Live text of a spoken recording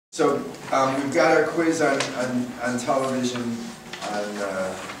So we've got our quiz on television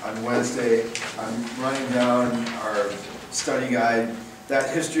on Wednesday. I'm running down our study guide. That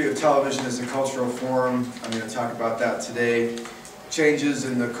history of television as a cultural form, I'm going to talk about that today. Changes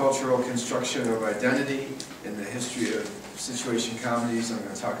in the cultural construction of identity in the history of situation comedies, I'm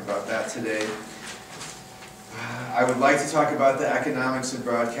going to talk about that today. I would like to talk about the economics of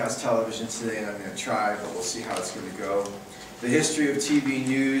broadcast television today, and I'm going to try, but we'll see how it's going to go. The history of TV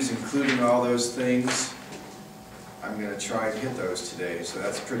news, including all those things, I'm going to try and hit those today, so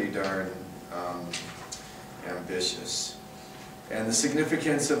that's pretty darn ambitious. And the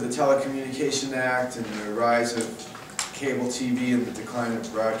significance of the Telecommunication Act and the rise of cable TV and the decline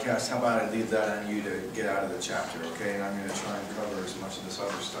of broadcast. How about I leave that on you to get out of the chapter, okay? And I'm going to try and cover as much of this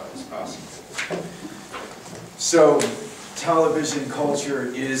other stuff as possible. So, television culture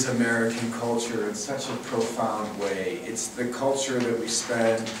is American culture in such a profound way. It's the culture that we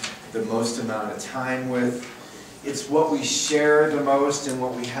spend the most amount of time with. It's what we share the most and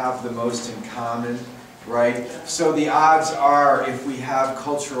what we have the most in common, right? So the odds are, if we have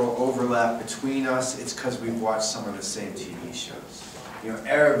cultural overlap between us, it's because we've watched some of the same TV shows. You know,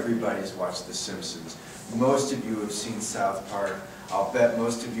 everybody's watched The Simpsons. Most of you have seen South Park. I'll bet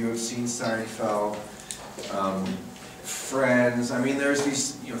most of you have seen Seinfeld. Friends. I mean, there's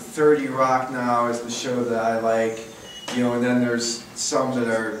these, 30 Rock now is the show that I like, and then there's some that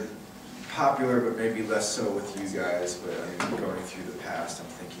are popular, but maybe less so with you guys. But I mean, going through the past, I'm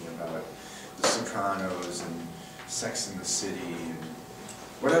thinking about The Sopranos and Sex and the City. And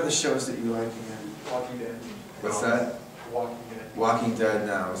what are the shows that you like again? Walking Dead. What's that? Walking Dead. Walking Dead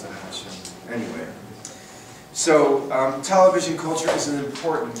now is that show. Anyway. So, television culture is an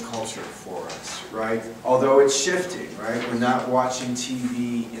important culture for us, right? Although it's shifting, right? We're not watching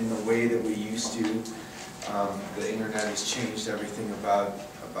TV in the way that we used to. The internet has changed everything about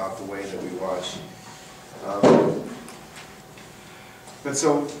the way that we watch. But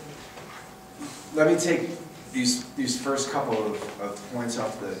so, let me take these first couple of points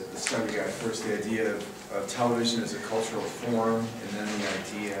off the study guide. First, the idea of television as a cultural form, and then the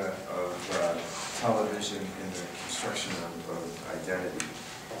idea of television in the construction of identity.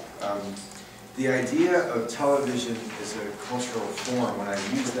 The idea of television as a cultural form, when I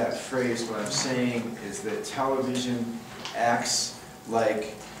use that phrase, what I'm saying is that television acts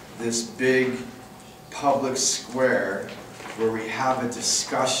like this big public square where we have a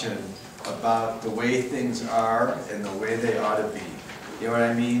discussion about the way things are and the way they ought to be. You know what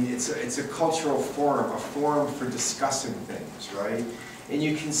I mean? It's a cultural forum, a forum for discussing things, right? And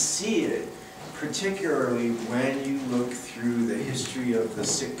you can see it particularly when you look through the history of the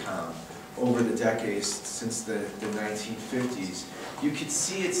sitcom over the decades since the 1950s. You could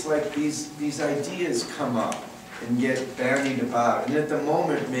see it's like these ideas come up and get bandied about. And at the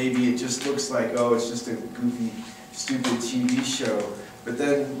moment, maybe it just looks like, oh, it's just a goofy, stupid TV show. But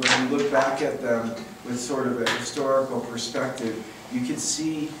then when you look back at them with sort of a historical perspective, you can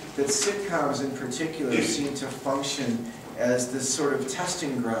see that sitcoms in particular seem to function as this sort of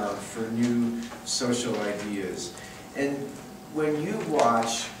testing ground for new social ideas. And when you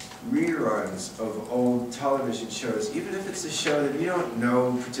watch reruns of old television shows, even if it's a show that you don't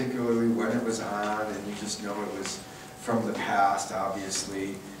know particularly when it was on, and you just know it was from the past,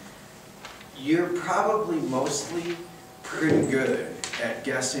 obviously, you're probably mostly pretty good at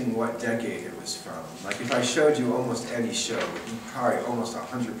guessing what decade it was from. Like if I showed you almost any show, you'd probably almost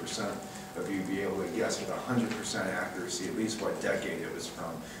 100% of you be able to guess with 100% accuracy at least what decade it was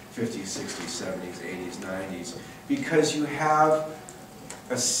from, 50s, 60s, 70s, 80s, 90s, because you have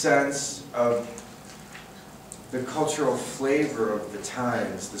a sense of the cultural flavor of the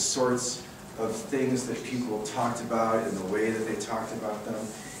times, the sorts of things that people talked about and the way that they talked about them.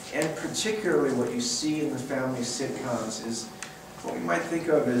 And particularly what you see in the family sitcoms is what we might think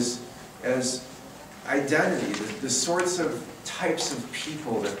of as identity, the sorts of types of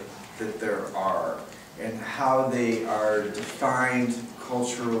people that there are, and how they are defined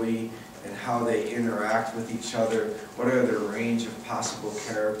culturally, and how they interact with each other. What are the range of possible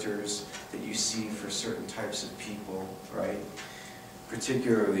characters that you see for certain types of people, right?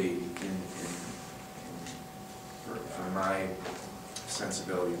 Particularly for my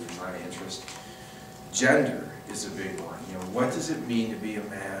sensibility, for my interest. Gender is a big one. What does it mean to be a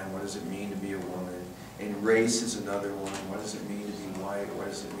man? What does it mean to be a woman? And race is another one. What does it mean to be white? What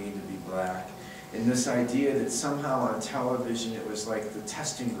does it mean to be black? And this idea that somehow on television it was like the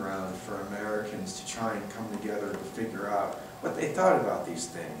testing ground for Americans to try and come together to figure out what they thought about these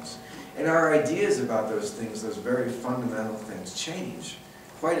things. And our ideas about those things, those very fundamental things, change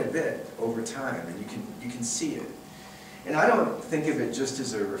quite a bit over time, and you can see it. And I don't think of it just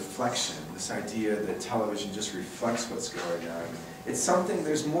as a reflection, this idea that television just reflects what's going on. It's something,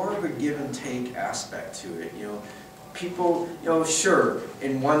 there's more of a give and take aspect to it. You know, people, you know, sure,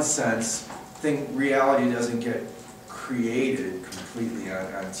 in one sense, think reality doesn't get created completely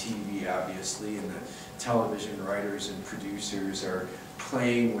on TV, obviously, and the television writers and producers are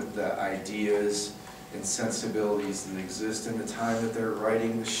playing with the ideas and sensibilities that exist in the time that they're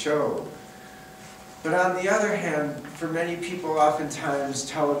writing the show. But on the other hand, for many people, oftentimes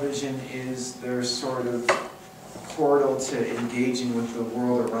television is their sort of portal to engaging with the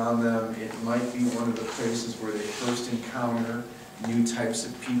world around them. It might be one of the places where they first encounter new types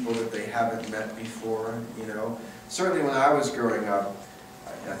of people that they haven't met before, you know. Certainly when I was growing up,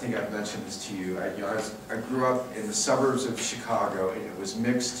 I think I've mentioned this to you, I grew up in the suburbs of Chicago, and it was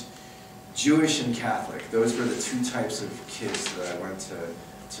mixed Jewish and Catholic. Those were the two types of kids that I went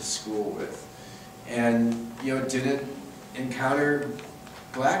to school with. And, you know, didn't encounter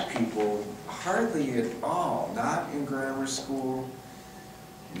black people hardly at all. Not in grammar school,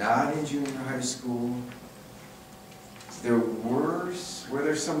 not in junior high school. Were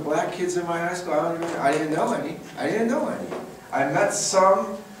there some black kids in my high school? I didn't know any. I didn't know any. I met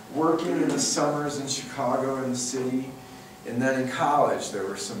some working in the summers in Chicago in the city, and then in college there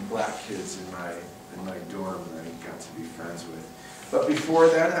were some black kids in my dorm that I got to be friends with. But before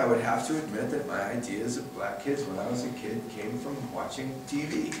then, I would have to admit that my ideas of black kids when I was a kid came from watching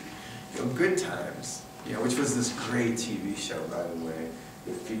TV. You know, Good Times, you know, which was this great TV show, by the way,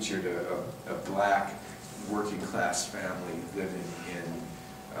 that featured a black working class family living in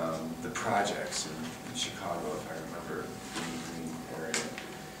the projects in Chicago, if I remember, the Green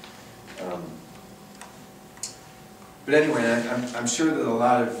area. But anyway, I'm sure that a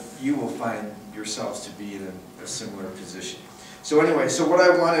lot of you will find yourselves to be in a similar position. So anyway, so what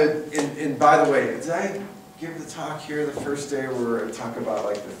I wanted, and by the way, did I give the talk here the first day where I talk about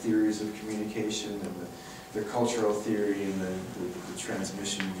like the theories of communication and the cultural theory and the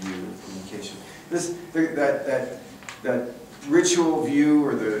transmission view of communication? That ritual view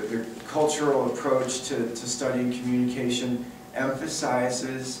or the cultural approach to studying communication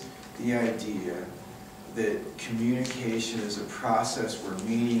emphasizes the idea that communication is a process where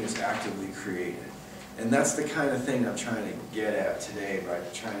meaning is actively created. And that's the kind of thing I'm trying to get at today by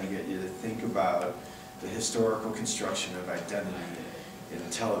trying to get you to think about the historical construction of identity in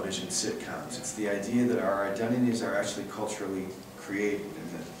television sitcoms. It's the idea that our identities are actually culturally created,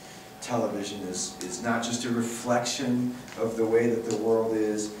 and that television is not just a reflection of the way that the world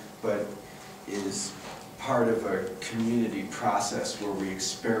is, but is part of a community process where we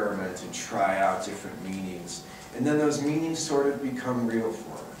experiment and try out different meanings. And then those meanings sort of become real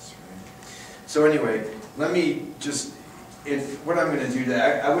for us, right? So anyway, let me just, what I'm going to do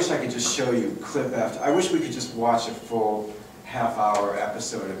today, I wish I could just show you clip after, I wish we could just watch a full half-hour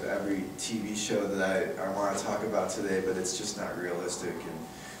episode of every TV show that I want to talk about today, but it's just not realistic, and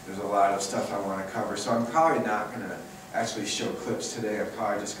there's a lot of stuff I want to cover. So I'm probably not going to actually show clips today. I'm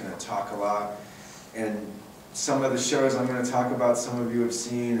probably just going to talk a lot. And some of the shows I'm going to talk about, some of you have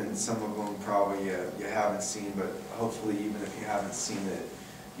seen, and some of them probably you haven't seen, but hopefully even if you haven't seen it,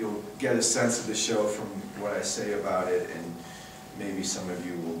 you'll get a sense of the show from what I say about it, and maybe some of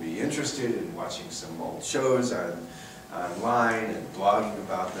you will be interested in watching some old shows online and blogging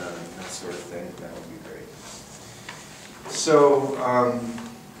about them and that sort of thing. That would be great. So,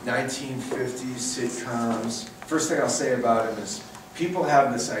 1950s sitcoms. First thing I'll say about them is people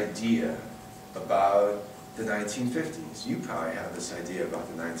have this idea about the 1950s. You probably have this idea about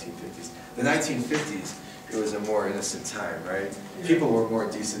the 1950s. The 1950s, it was a more innocent time, right? People were more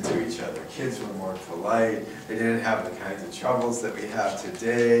decent to each other. Kids were more polite. They didn't have the kinds of troubles that we have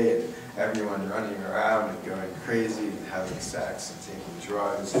today, and everyone running around and going crazy and having sex and taking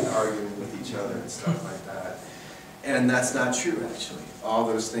drugs and arguing with each other and stuff like that. And that's not true, actually. All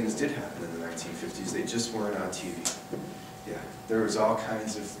those things did happen in the 1950s. They just weren't on TV. Yeah, there was all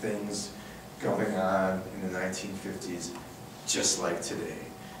kinds of things going on in the 1950s, just like today.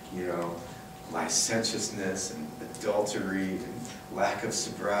 You know, licentiousness and adultery and lack of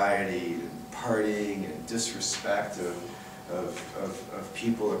sobriety and partying and disrespect of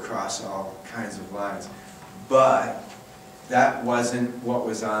people across all kinds of lines. But that wasn't what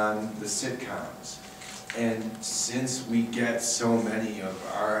was on the sitcoms. And since we get so many of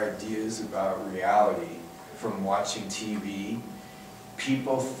our ideas about reality from watching TV,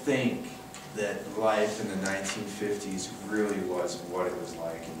 people think that life in the 1950s really was what it was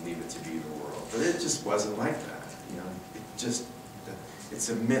like and leave it to be the world. But it just wasn't like that, you know. It's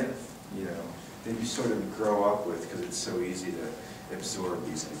a myth, you know, that you sort of grow up with because it's so easy to absorb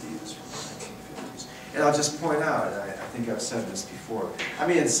these ideas from the 1950s. And I'll just point out, and I think I've said this before, I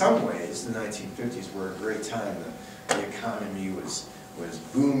mean, in some ways, the 1950s were a great time. The economy was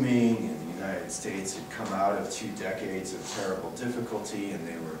booming, and the United States had come out of 2 decades of terrible difficulty, and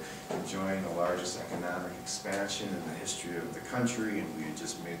they were enjoying the largest economic expansion in the history of the country, and we had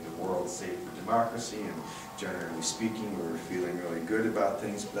just made the world safe for democracy, and generally speaking, we were feeling really good about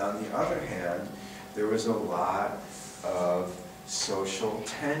things. But on the other hand, there was a lot of social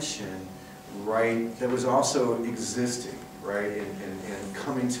tension, right, that was also existing, right, and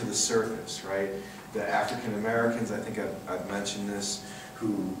coming to the surface, right? The African Americans, I think I've mentioned this,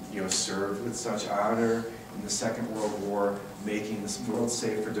 who served with such honor in the Second World War, making this world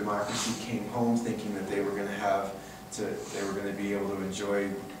safe for democracy, came home thinking that they were going to be able to enjoy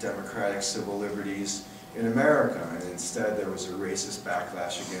democratic civil liberties in America, and instead there was a racist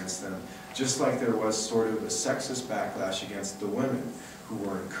backlash against them, just like there was sort of a sexist backlash against the women who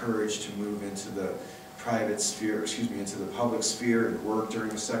were encouraged to move into the private sphere, into the public sphere and work during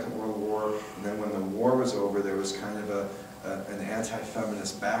the Second World War. And then when the war was over, there was kind of an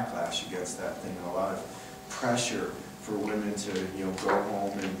anti-feminist backlash against that thing, and a lot of pressure for women to go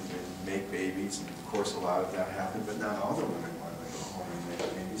home and make babies. And of course, a lot of that happened, but not all the women wanted to go home and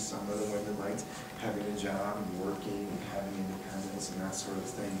make babies. Some of the women liked having a job and working and having independence and that sort of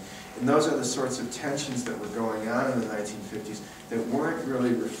thing. And those are the sorts of tensions that were going on in the 1950s that weren't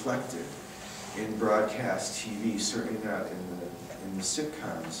really reflected in broadcast TV, certainly not in the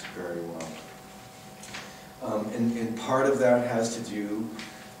sitcoms very well. And part of that has to do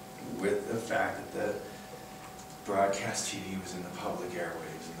with the fact that the broadcast TV was in the public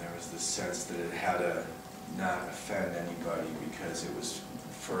airwaves, and there was this sense that it had to not offend anybody because it was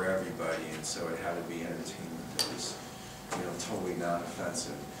for everybody, and so it had to be entertainment that was totally not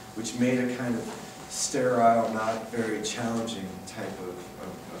offensive, which made a kind of sterile, not very challenging type of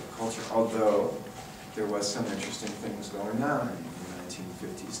culture, although there was some interesting things going on in the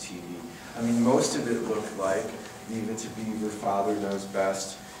 1950s TV. I mean, most of it looked like Leave It to Beaver, Father Knows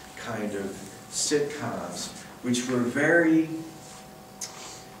Best kind of sitcoms, which were very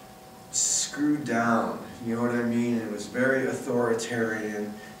screwed down, you know what I mean? It was very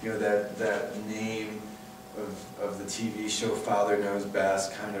authoritarian, that name of the TV show, Father Knows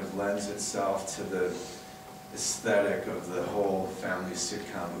Best, kind of lends itself to the aesthetic of the whole family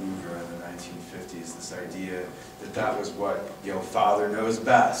sitcom oeuvre in the 1950s, this idea that that was what, Father Knows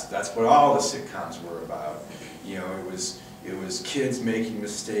Best. That's what all the sitcoms were about. It was kids making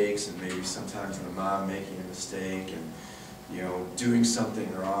mistakes, and maybe sometimes the mom making a mistake, and doing something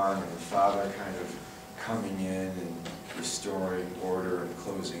wrong, and the father kind of coming in and restoring order and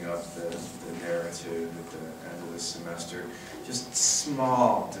closing up the narrative at the end of the semester. Just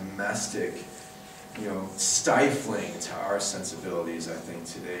small, domestic, stifling to our sensibilities, I think,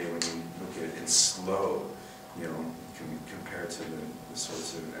 today when you look at it, and slow, compared to the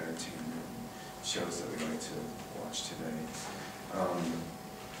sorts of entertainment shows that we like to watch today.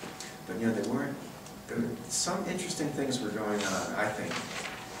 But some interesting things were going on, I think.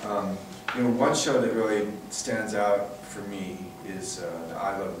 One show that really stands out for me is the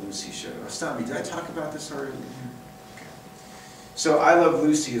I Love Lucy show. Stop me, did I talk about this already? Okay. So I Love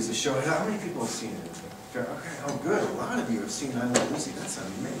Lucy is a show. How many people have seen it? Okay, oh good, a lot of you have seen I Love Lucy. That's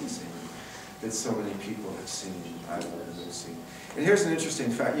amazing that so many people have seen I Love Lucy. And here's an interesting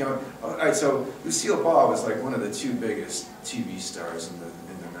fact, all right, so Lucille Ball was like one of the 2 biggest TV stars in the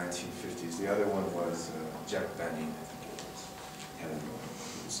 1950s. The other one was Jack Benny, I think it was.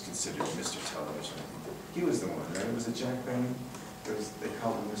 He was considered Mr. Television. He was the one, right? Was it Jack Benny? They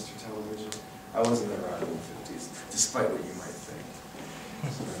called him Mr. Television. I wasn't around in the 50s, despite what you might think.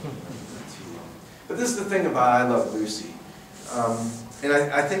 But this is the thing about I Love Lucy. And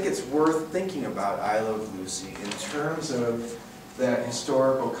I think it's worth thinking about I Love Lucy in terms of that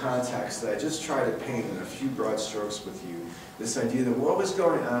historical context that I just try to paint in a few broad strokes with you. This idea that what was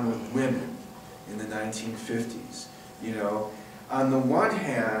going on with women in the 1950s. On the one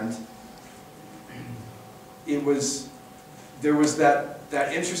hand, there was that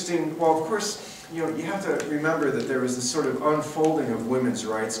interesting, well, of course, you have to remember that there was this sort of unfolding of women's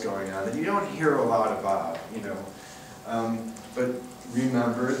rights going on that you don't hear a lot about, but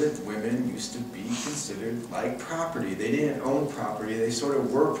remember that women used to be considered like property. They didn't own property, they sort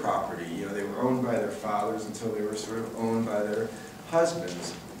of were property. They were owned by their fathers until they were sort of owned by their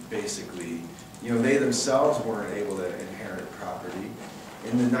husbands, basically. They themselves weren't able to inherit property.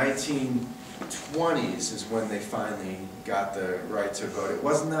 In the 1920s is when they finally got the right to vote. It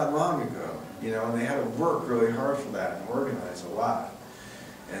wasn't that long ago, and they had to work really hard for that and organize a lot.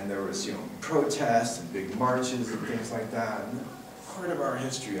 And there was, protests and big marches and things like that. And part of our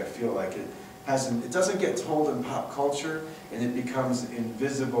history, I feel like it doesn't get told in pop culture, and it becomes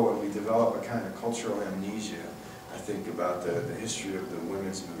invisible, and we develop a kind of cultural amnesia, I think, about the history of the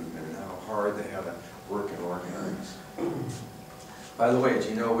women's movement and how hard they had to work and organize. By the way, do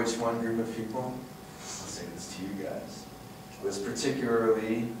you know which one group of people, I'll say this to you guys, was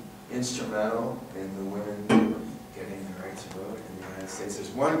particularly instrumental in the women getting the right to vote in the United States? There's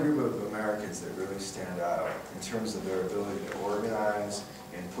one group of Americans that really stand out in terms of their ability to organize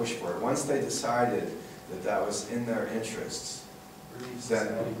and push for it. Once they decided that that was in their interests, then,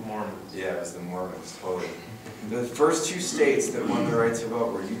 Mormons. yeah, it was the Mormons, totally. The first two states that won the right to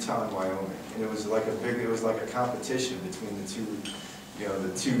vote were Utah and Wyoming, and it was like a competition between the two, you know,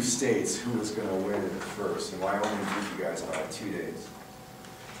 the two states who was going to win it first. And Wyoming beat you guys by like 2 days.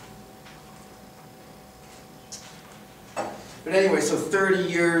 But anyway, so 30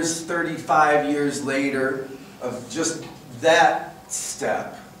 years, 35 years later of just that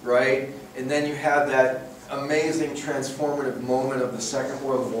step, right? And then you had that amazing transformative moment of the Second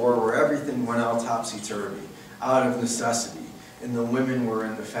World War where everything went all topsy-turvy, out of necessity. And the women were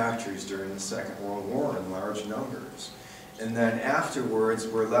in the factories during the Second World War in large numbers. And then afterwards,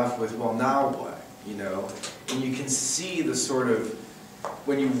 we're left with, well, now what? You know? And you can see the sort of,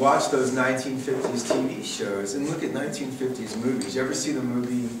 when you watch those 1950s TV shows, and look at 1950s movies. You ever see the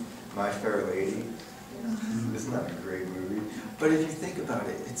movie My Fair Lady? Isn't that a great movie? But if you think about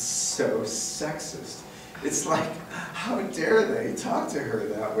it, it's so sexist. It's like, how dare they talk to her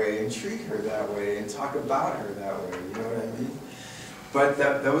that way and treat her that way and talk about her that way, you know what I mean?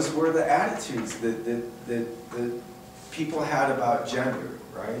 But those were the attitudes that people had about gender,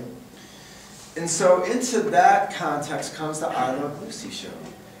 right? And so into that context comes the I Love Lucy show.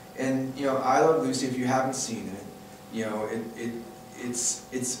 And, you know, I Love Lucy, if you haven't seen it, you know,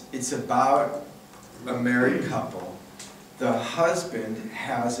 it's about a married couple. The husband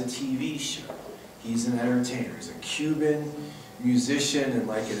has a TV show. He's an entertainer. He's a Cuban musician and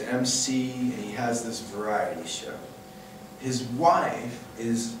like an MC, and he has this variety show. His wife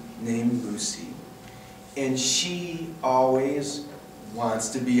is named Lucy, and she always wants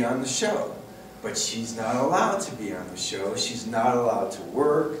to be on the show, but she's not allowed to be on the show. She's not allowed to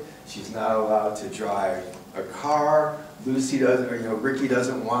work. She's not allowed to drive a car. Lucy doesn't, or, you know, Ricky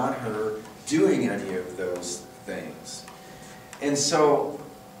doesn't want her doing any of those things. And so,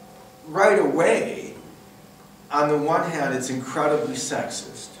 right away, on the one hand, it's incredibly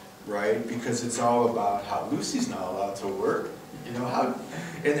sexist, right? Because it's all about how Lucy's not allowed to work. You know, how,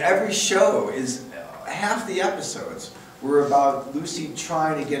 and every show is, half the episodes were about Lucy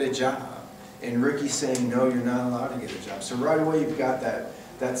trying to get a job, and Ricky saying, no, you're not allowed to get a job. So right away, you've got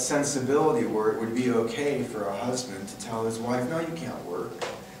that sensibility where it would be okay for a husband to tell his wife, no, you can't work.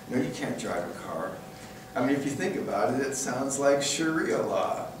 No, you can't drive a car. I mean, if you think about it, it sounds like Sharia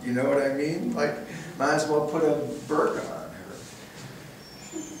law. You know what I mean? Like, might as well put a burqa on her.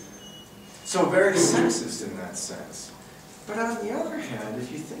 So very sexist in that sense. But on the other hand,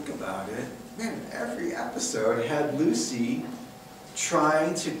 if you think about it, man, every episode had Lucy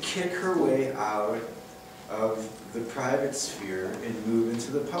trying to kick her way out of the private sphere and move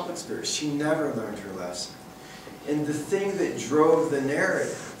into the public sphere. She never learned her lesson. And the thing that drove the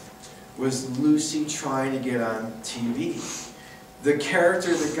narrative was Lucy trying to get on TV. The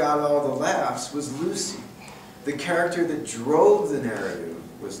character that got all the laughs was Lucy. The character that drove the narrative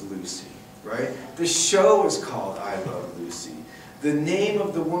was Lucy, right? The show was called I Love Lucy. The name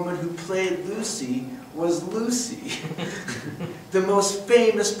of the woman who played Lucy was Lucy. The most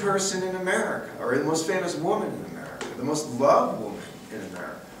famous person in America, or the most famous woman in America, the most loved woman in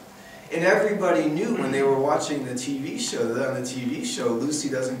America. And everybody knew when they were watching the TV show that on the TV show, Lucy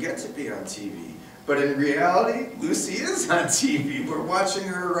doesn't get to be on TV. But in reality, Lucy is on TV. We're watching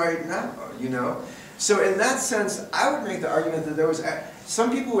her right now, you know? So in that sense, I would make the argument that there was,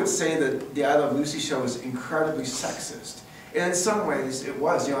 some people would say that the I Love Lucy show was incredibly sexist. And in some ways, it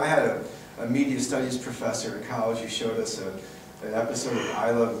was. You know, I had a media studies professor in college who showed us an episode of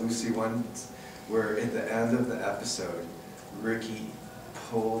I Love Lucy once, where at the end of the episode, Ricky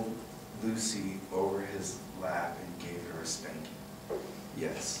pulled Lucy over his lap and gave her a spanking.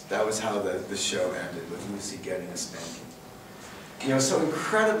 Yes, that was how the show ended, with Lucy getting a spanking. You know, so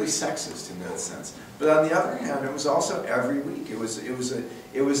incredibly sexist in that sense. But on the other hand, it was also every week. It was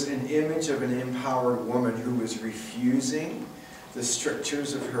an image of an empowered woman who was refusing the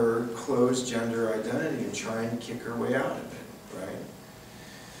strictures of her closed gender identity and trying to kick her way out of it, right?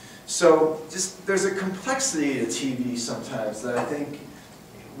 So just there's a complexity to TV sometimes that I think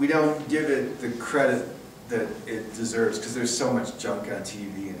we don't give it the credit that it deserves, because there's so much junk on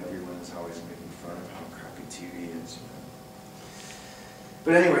TV and everyone is always making fun of how crappy TV is. You know?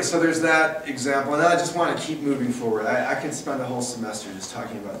 But anyway, so there's that example, and I just want to keep moving forward. I could spend a whole semester just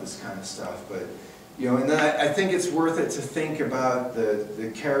talking about this kind of stuff, but you know, and then I think it's worth it to think about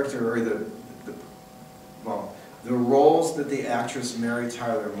the character or the roles that the actress Mary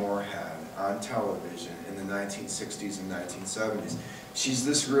Tyler Moore had on television in the 1960s and 1970s. She's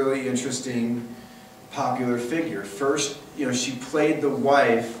this really interesting, popular figure. First, you know, she played the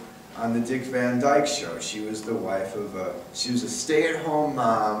wife on the Dick Van Dyke Show. She was the wife of she was a stay-at-home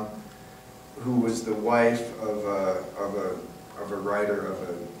mom who was the wife of a writer of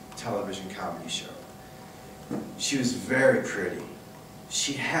a television comedy show. She was very pretty.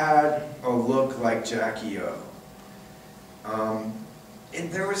 She had a look like Jackie O. And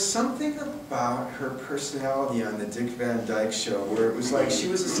there was something about her personality on the Dick Van Dyke Show where it was like she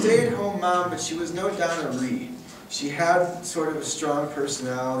was a stay-at-home mom, but she was no Donna Reed. She had sort of a strong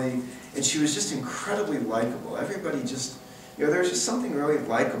personality, and she was just incredibly likable. Everybody just, you know, there was just something really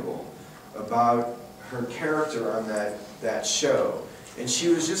likable about her character on that show. And she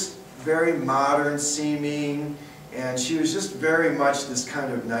was just very modern seeming, and she was just very much this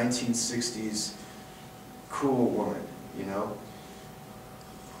kind of 1960s cool woman, you know?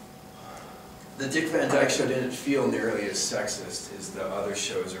 The Dick Van Dyke Show didn't feel nearly as sexist as the other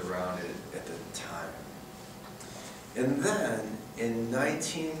shows around it at the time. And then, in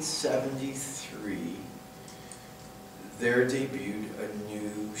 1973, there debuted a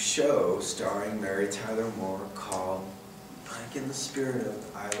new show starring Mary Tyler Moore called, like in the spirit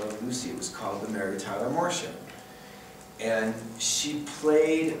of I Love Lucy, it was called The Mary Tyler Moore Show. And she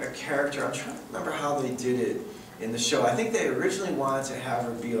played a character, I'm trying to remember how they did it in the show. I think they originally wanted to have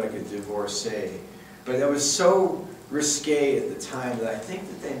her be like a divorcee, but it was so risque at the time that I think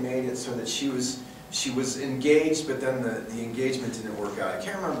that they made it so that she was engaged, but then the engagement didn't work out. I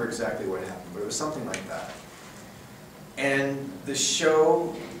can't remember exactly what happened, but it was something like that. And the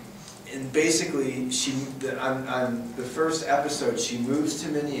show, and basically, on the first episode, she moves to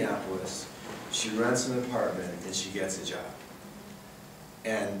Minneapolis, she rents an apartment, and she gets a job.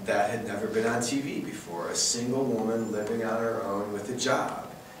 And that had never been on TV before, a single woman living on her own with a job.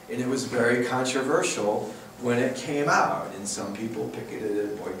 And it was very controversial when it came out, and some people picketed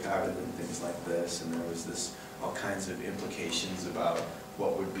it, boycotted it, and things like this, and there was all kinds of implications about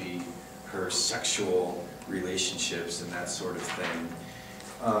what would be her sexual relationships and that sort of thing.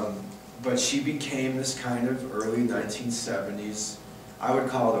 But she became this kind of early 1970s, I would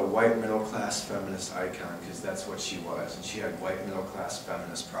call it a white middle-class feminist icon, because that's what she was, and she had white middle-class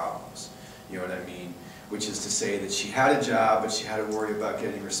feminist problems, you know what I mean? Which is to say that she had a job, but she had to worry about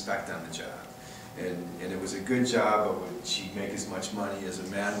getting respect on the job. And it was a good job, but would she make as much money as a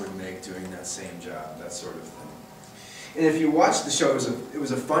man would make doing that same job, that sort of thing. And if you watch the show, it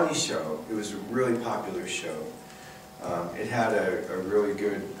was a funny show. It was a really popular show. It had a really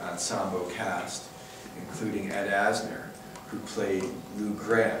good ensemble cast, including Ed Asner, who played Lou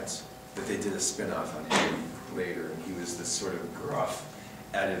Grant, but they did a spin-off on him later. And he was this sort of gruff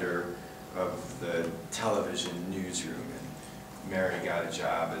editor of the television newsroom, and Mary got a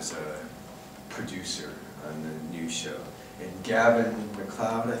job as a producer on the news show. And Gavin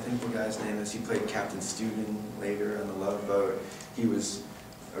MacLeod, I think the guy's name is, he played Captain Steuben later on The Love Boat. He was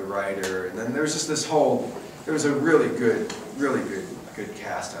a writer, and then there was just this whole, there was a really good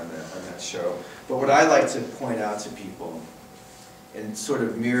cast on that show. But what I like to point out to people, and sort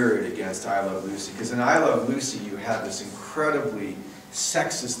of mirror it against I Love Lucy, because in I Love Lucy you had this incredibly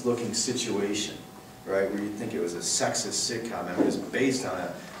sexist-looking situation, right, where you'd think it was a sexist sitcom, and it was based on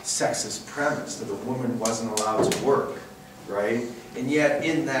a sexist premise that a woman wasn't allowed to work, right? And yet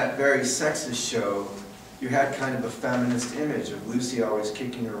in that very sexist show, you had kind of a feminist image of Lucy always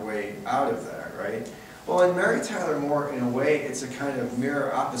kicking her way out of that, right? Well, in Mary Tyler Moore, in a way, it's a kind of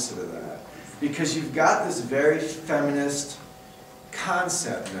mirror opposite of that, because you've got this very feminist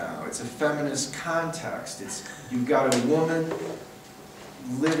concept now. It's a feminist context. You've got a woman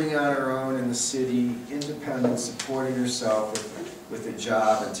living on her own in the city, independent, supporting herself with a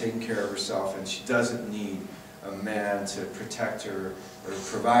job and taking care of herself, and she doesn't need a man to protect her or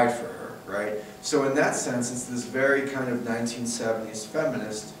provide for her, right? So in that sense, it's this very kind of 1970s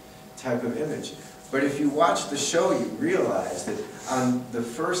feminist type of image. But if you watch the show, you realize that on the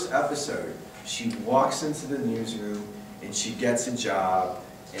first episode, she walks into the newsroom and she gets a job,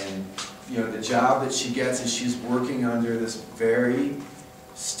 and you know, the job that she gets is she's working under this very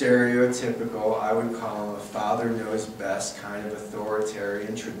stereotypical, I would call him a father knows best kind of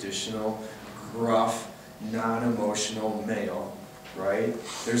authoritarian, traditional, gruff, non-emotional male, right?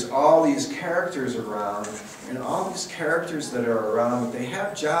 There's all these characters around, and all these characters that are around, they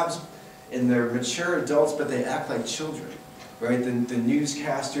have jobs and they're mature adults, but they act like children, right? The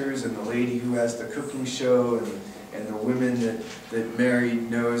newscasters and the lady who has the cooking show and the women that Mary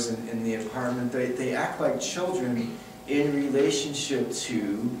knows in the apartment, they act like children in relationship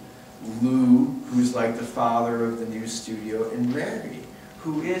to Lou, who's like the father of the news studio, and Mary,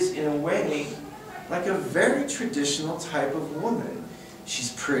 who is, in a way, like a very traditional type of woman.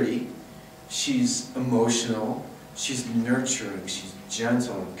 She's pretty, she's emotional, she's nurturing, she's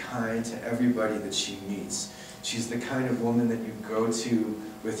gentle and kind to everybody that she meets. She's the kind of woman that you go to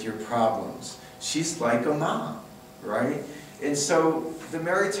with your problems. She's like a mom, right? And so the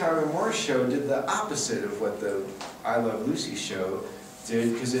Mary Tyler Moore Show did the opposite of what the I Love Lucy show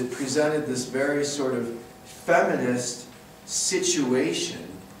did, because it presented this very sort of feminist situation,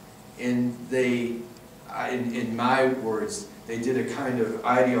 and they, in my words, they did a kind of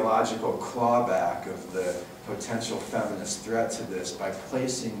ideological clawback of the potential feminist threat to this by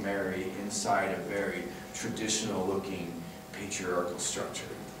placing Mary inside a very traditional-looking patriarchal structure,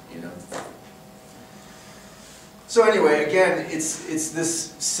 you know. So anyway, again, it's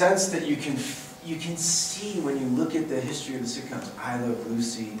this sense that you can see when you look at the history of the sitcoms, I Love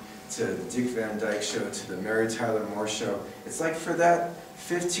Lucy, to Dick Van Dyke Show, to the Mary Tyler Moore Show. It's like for that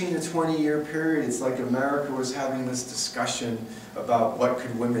 15 to 20 year period, it's like America was having this discussion about what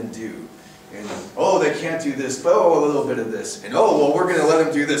could women do. And, oh, they can't do this, but oh, a little bit of this. And oh, well, we're going to let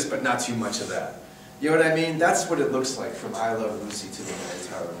them do this, but not too much of that. You know what I mean? That's what it looks like from I Love Lucy to the Mary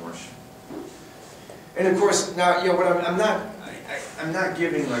Tyler Moore Show. And of course, now, you know, what I'm not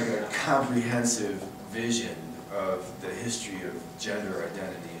giving like a comprehensive vision of the history of gender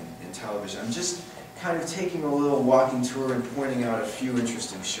identity in television. I'm just kind of taking a little walking tour and pointing out a few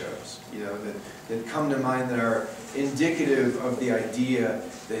interesting shows, you know, that come to mind that are indicative of the idea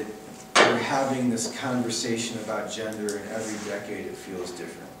that we're having this conversation about gender, and every decade it feels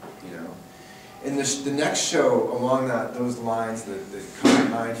different, you know. And the next show along those lines that come to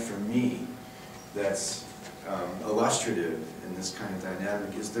mind for me that's illustrative in this kind of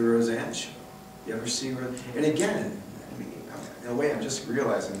dynamic is the Roseanne Show. You ever see Roseanne? And again, I mean, in a way I'm just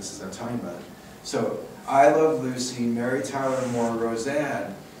realizing this as I'm talking about it. So, I Love Lucy, Mary Tyler Moore,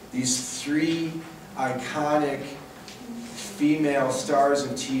 Roseanne, these three iconic female stars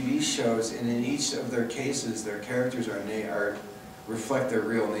of TV shows, and in each of their cases, their characters reflect their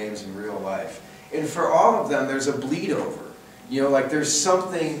real names in real life. And for all of them, there's a bleed over. You know, like there's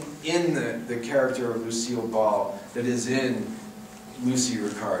something in the character of Lucille Ball that is in Lucy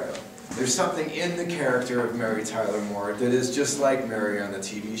Ricardo. There's something in the character of Mary Tyler Moore that is just like Mary on the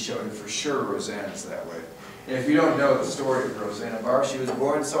TV show, and for sure Roseanne is that way. And if you don't know the story of Roseanne Barr, she was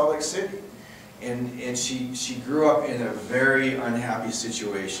born in Salt Lake City. And she grew up in a very unhappy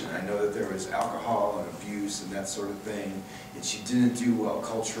situation. I know that there was alcohol and abuse and that sort of thing, and she didn't do well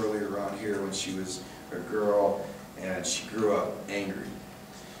culturally around here when she was a girl, and she grew up angry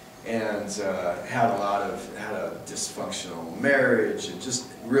and had a dysfunctional marriage and just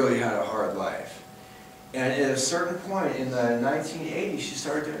really had a hard life. And at a certain point in the 1980s, she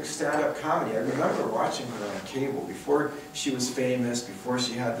started doing stand-up comedy. I remember watching her on cable before she was famous, before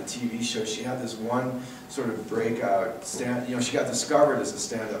she had the TV show. She had this one sort of breakout she got discovered as a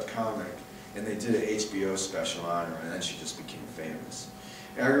stand-up comic, and they did an HBO special on her, and then she just became famous.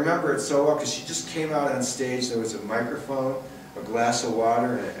 And I remember it so well because she just came out on stage. There was a microphone, a glass of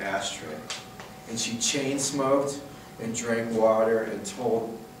water, and an ashtray, and she chain smoked and drank water and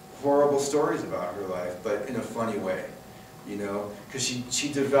told horrible stories about her life, but in a funny way, you know, because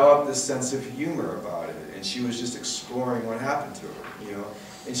she developed this sense of humor about it, and she was just exploring what happened to her, you know,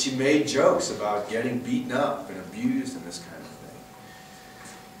 and she made jokes about getting beaten up and abused and this kind of thing.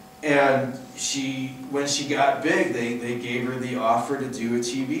 And when she got big, they gave her the offer to do a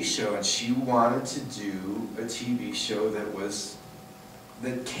TV show, and she wanted to do a TV show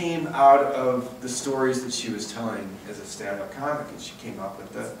that came out of the stories that she was telling as a stand-up comic, and she came up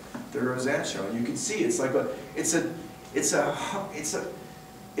with the Roseanne Show. And you can see it's like it's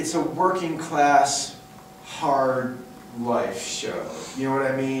a working class, hard life show. You know what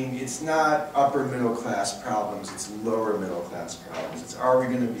I mean? It's not upper middle class problems, it's lower middle class problems. It's, are we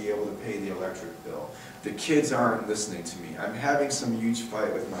going to be able to pay the electric bill? The kids aren't listening to me. I'm having some huge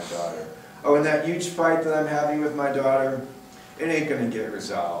fight with my daughter. Oh, and that huge fight that I'm having with my daughter, it ain't going to get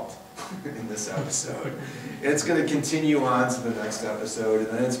resolved in this episode. It's going to continue on to the next episode, and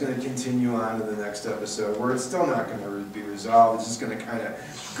then it's going to continue on to the next episode, where it's still not going to be resolved. It's just going to kind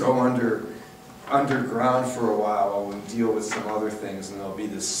of go underground for a while we deal with some other things, and there'll be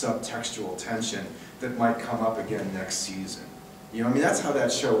this subtextual tension that might come up again next season. You know, I mean, that's how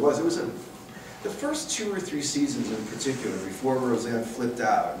that show was. It was the first 2 or 3 seasons in particular, before Roseanne flipped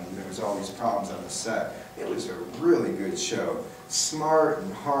out and there was all these problems on the set, it was a really good show. Smart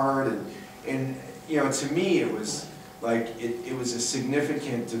and hard, and you know, to me it was like, it was a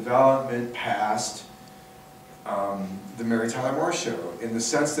significant development past the Mary Tyler Moore Show, in the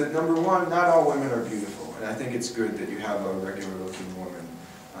sense that, number one, not all women are beautiful, and I think it's good that you have a regular looking woman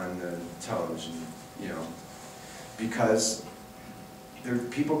on the television, you know, because there are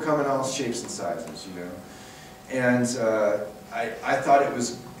people come in all shapes and sizes, you know. And I thought it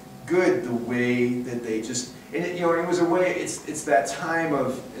was good the way that they just, and it, you know, it was a way, it's that time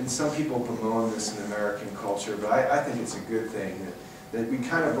of, and some people bemoan this in American culture, but I think it's a good thing, that we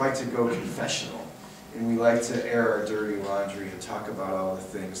kind of like to go confessional, and we like to air our dirty laundry and talk about all the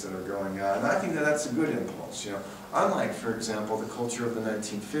things that are going on. And I think that that's a good impulse, you know. Unlike, for example, the culture of the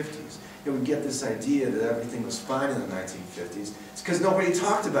 1950s. You know, we get this idea that everything was fine in the 1950s. It's because nobody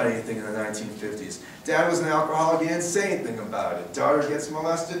talked about anything in the 1950s. Dad was an alcoholic, he didn't say anything about it. Daughter gets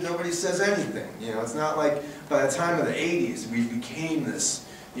molested, nobody says anything. You know, it's not like by the time of the 80s we became this,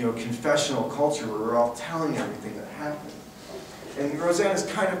 you know, confessional culture where we're all telling everything that happened. And Roseanne is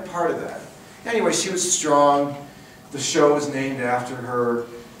kind of part of that. Anyway, she was strong. The show was named after her.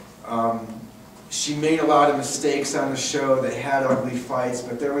 She made a lot of mistakes on the show. They had ugly fights,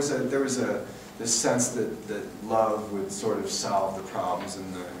 but there was this sense that love would sort of solve the problems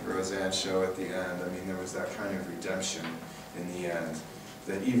in the Roseanne show at the end. I mean, there was that kind of redemption in the end,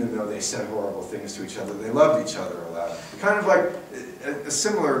 that even though they said horrible things to each other, they loved each other a lot. Kind of like a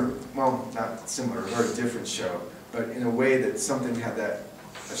similar, well, not similar, a very different show, but in a way that something had that,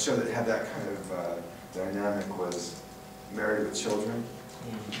 a show that had that kind of dynamic was Married with Children,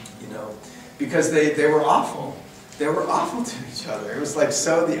 you know, because they were awful. They were awful to each other. It was like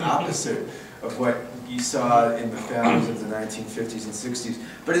so the opposite of what you saw in the families of the 1950s and 60s.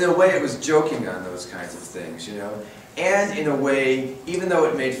 But in a way it was joking on those kinds of things, you know. And in a way, even though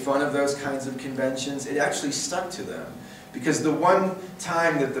it made fun of those kinds of conventions, it actually stuck to them. Because the one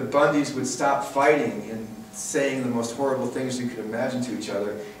time that the Bundys would stop fighting and saying the most horrible things you could imagine to each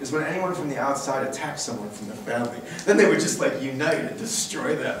other is when anyone from the outside attacked someone from the family. Then they would just like unite and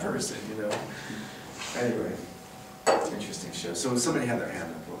destroy that person, you know. Anyway, interesting show. So somebody had their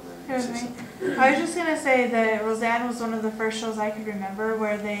hand up over there. I was just going to say that Roseanne was one of the first shows I could remember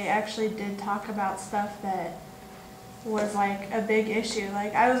where they actually did talk about stuff that was like a big issue.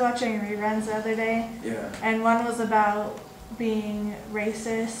 Like I was watching reruns the other day, yeah, and one was about being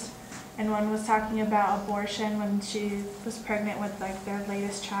racist, and one was talking about abortion when she was pregnant with like their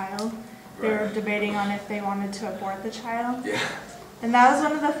latest child. They were debating on if they wanted to abort the child. Yeah. And that was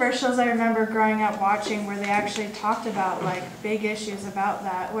one of the first shows I remember growing up watching where they actually talked about like big issues about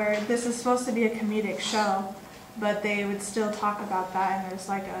that, where this is supposed to be a comedic show, but they would still talk about that, and there's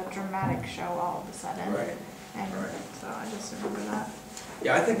like a dramatic show all of a sudden. Right. And so I just remember that.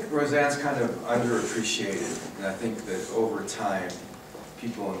 Yeah, I think Roseanne's kind of underappreciated, and I think that over time,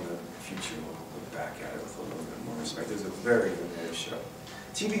 people in the future will look back at it with a little bit more respect. It was a very good show.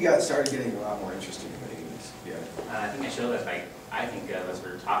 TV started getting a lot more interesting in the 80s. Yeah. I think a show that I think of as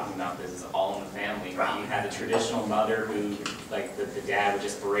we're talking about this is All in the Family. You had the traditional mother who, like the dad would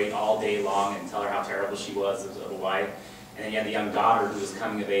just berate all day long and tell her how terrible she was as a wife. And then you had the young daughter who was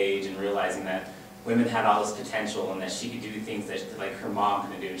coming of age and realizing that women had all this potential and that she could do things that like her mom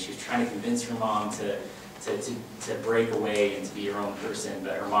couldn't do. And she was trying to convince her mom to break away and to be her own person,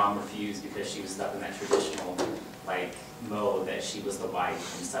 but her mom refused because she was stuck in that traditional like mode that she was the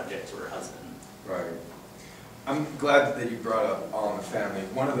wife and subject to her husband. Right. I'm glad that you brought up All in the Family.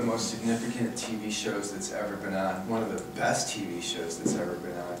 One of the most significant TV shows that's ever been on, one of the best TV shows that's ever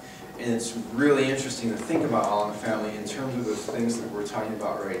been on. And it's really interesting to think about All in the Family in terms of the things that we're talking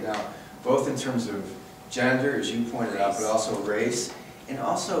about right now, both in terms of gender, as you pointed out, but also race, and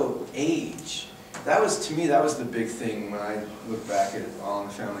also age. That was, to me, that was the big thing when I look back at All in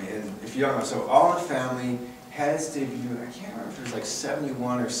the Family. And if you don't know, so All in the Family had its debut, I can't remember if it was like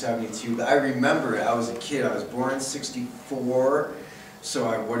 71 or 72, but I remember it. I was a kid. I was born in 64, so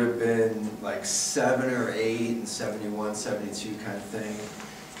I would have been like 7 or 8 in 71, 72 kind of thing.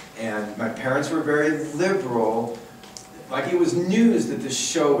 And my parents were very liberal. Like it was news that this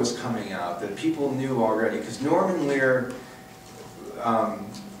show was coming out, that people knew already, because Norman Lear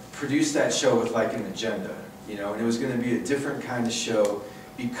produced that show with like an agenda, you know, and it was going to be a different kind of show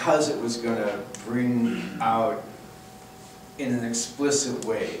because it was going to bring out in an explicit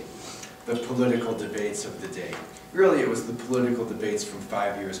way the political debates of the day. Really, it was the political debates from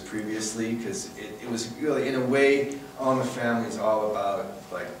 5 years previously, because it was really, in a way, All in the Family is all about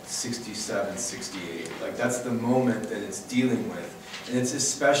like 67, 68. Like that's the moment that it's dealing with. And it's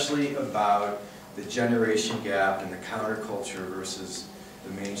especially about the generation gap and the counterculture versus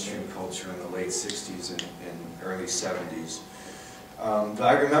the mainstream culture in the late 60s and early 70s. But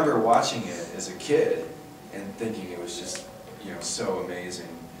I remember watching it as a kid and thinking it was just, you know, so amazing.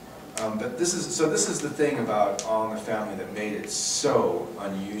 But this is the thing about All in the Family that made it so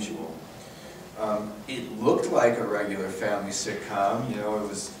unusual. It looked like a regular family sitcom. You know, it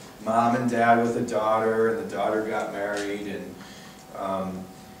was mom and dad with a daughter, and the daughter got married, and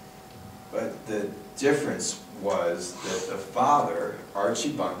but the difference was that the father,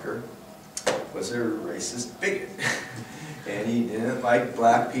 Archie Bunker, was a racist bigot. And he didn't like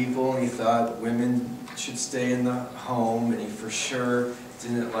black people, and he thought women should stay in the home, and he for sure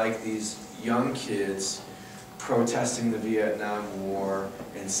didn't like these young kids protesting the Vietnam War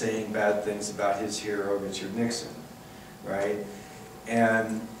and saying bad things about his hero, Richard Nixon, right?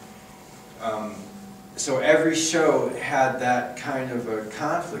 And so every show had that kind of a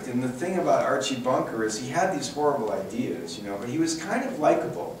conflict. And the thing about Archie Bunker is he had these horrible ideas, you know, but he was kind of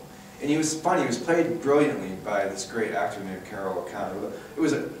likable. And he was funny. He was played brilliantly by this great actor named Carol O'Connor. It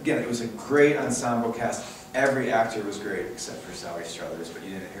was, again, it was a great ensemble cast. Every actor was great except for Sally Struthers, but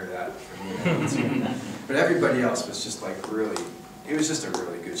you didn't hear that from me. But everybody else was just like really, it was just a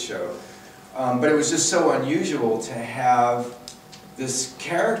really good show. But it was just so unusual to have this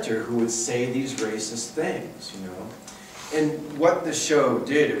character who would say these racist things, you know. And what the show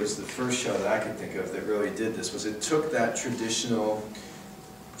did, it was the first show that I could think of that really did this, was it took that traditional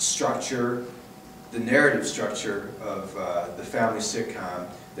structure, the narrative structure of the family sitcom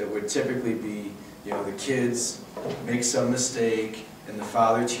that would typically be, you know, the kids make some mistake and the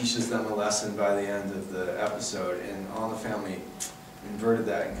father teaches them a lesson by the end of the episode, and All in the Family inverted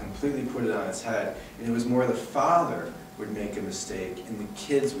that and completely put it on its head. And it was more the father would make a mistake and the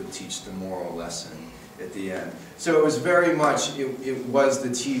kids would teach the moral lesson at the end. So it was very much, it was the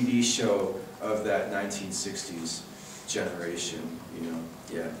TV show of that 1960s generation, you know.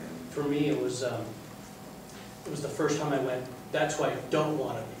 Yeah. For me, it was the first time I went, that's why I don't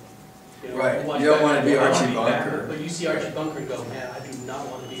want to be. You know, Right, you don't want to be Archie Bunker. Back, but you see Archie Bunker and go, man, I do not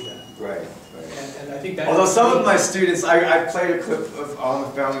want to be that. Right, right. And I think that. Although some of my students, I played a clip of All in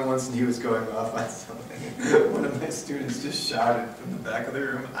the Family once and he was going off on something. One of my students just shouted from the back of the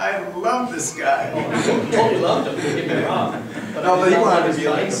room, "I love this guy." Oh, totally loved him, don't get me wrong. But he wanted to be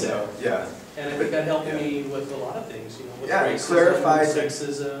like him, mindset. though. Yeah. And I think that helped me with a lot of things, you know, with Yeah, racism, clarified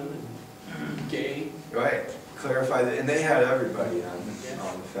sexism, and gay. Right, clarify that, and they had everybody on the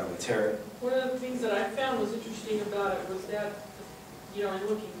Family. Terry? One of the things that I found was interesting about it was that, you know, in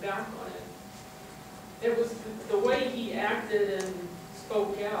looking back on it, it was the way he acted and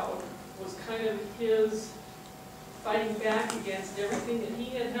spoke out was kind of his fighting back against everything that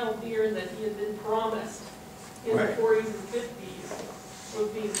he had held dear and that he had been promised in Right. the 40s and 50s was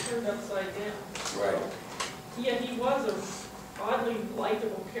being turned upside down. Right. Yeah, he was a oddly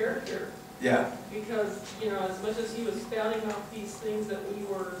likable character Yeah. because, you know, as much as he was spouting off these things that we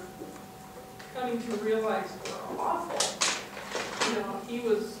were coming to realize were awful, you know, he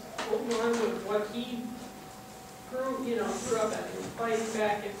was holding on with what he grew up at, and fighting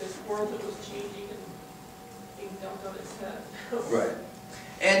back at this world that was changing and being dumped on its head. Right.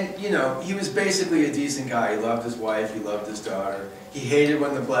 And, you know, he was basically a decent guy. He loved his wife, he loved his daughter. He hated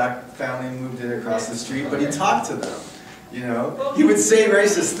when the black family moved in across the street, but he talked to them, you know. He would say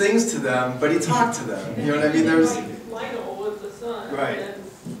racist things to them, but he talked to them. You know what I mean? There was... Like Lionel was the son, Right. and,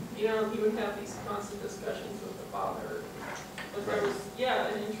 you know, he would have these constant discussions with the father. But there was, yeah,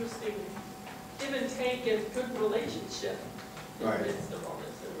 an interesting give and take and good relationship in the Right. midst of all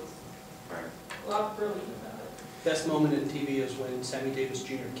this. It was Right. a lot brilliant about it. Best moment in TV is when Sammy Davis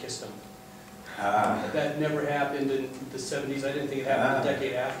Jr. kissed him. Ah. That never happened in the 70s. I didn't think it happened a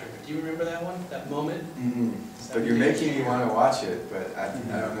decade after. Do you remember that one? That moment? Mm-hmm. But you're making me want to watch it, but I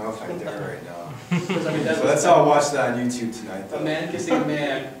don't know if I dare right now. Because, I mean, that So was let's all watch that on YouTube tonight, a though. man kissing a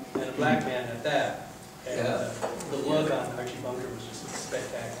man and a black man at that. And Yeah. the look on Archie Bunker was just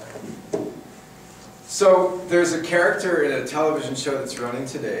spectacular. So there's a character in a television show that's running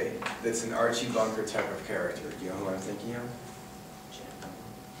today that's an Archie Bunker type of character. Do you know who I'm thinking of?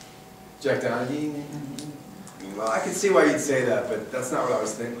 Jack Donaghy? Well, I can see why you'd say that, but that's not what I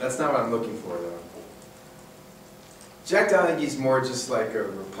was thinking. That's not what I'm looking for, though. Jack Donaghy's more just like a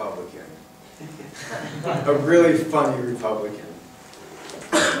Republican. A really funny Republican.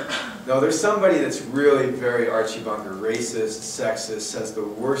 No, there's somebody that's really very Archie Bunker, racist, sexist, says the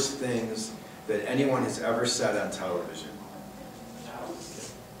worst things that anyone has ever said on television.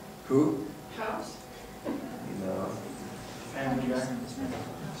 House? Who? House? No. Family Guy.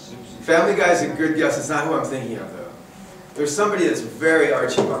 Family Guy's a good guess. It's not who I'm thinking of, though. There's somebody that's very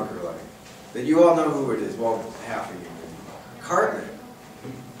Archie Bunker-like. that you all know who it is. Well, half of you. Cartman.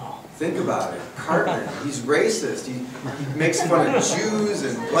 Think about it. Cartman, he's racist. He makes fun of Jews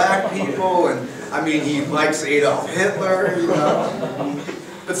and black people, and I mean, he likes Adolf Hitler, you know.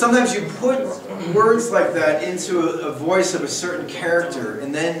 But sometimes you put words like that into a voice of a certain character,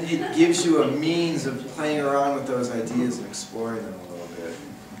 and then it gives you a means of playing around with those ideas and exploring them a little bit.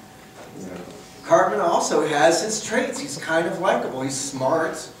 You know. Cartman also has his traits. He's kind of likable. He's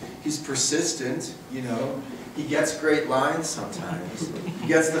smart. He's persistent, you know. He gets great lines sometimes. He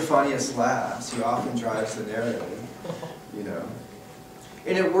gets the funniest laughs. He often drives the narrative, you know.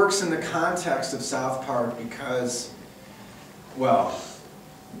 And it works in the context of South Park because, well,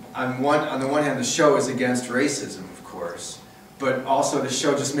 on the one hand, the show is against racism, of course, but also the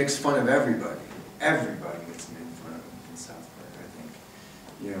show just makes fun of everybody. Everybody gets made fun of in South Park, I think.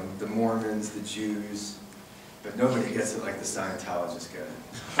 You know, the Mormons, the Jews, but nobody gets it like the Scientologists get it.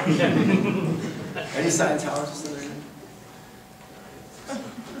 Any Scientologists in there?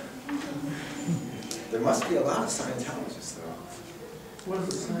 There must be a lot of Scientologists, though.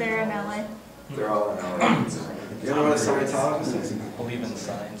 They're in LA. They're all in LA. You know what a Scientologist is? Believe in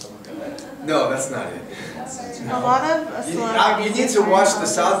science. No, that's not it. A lot of You need to watch the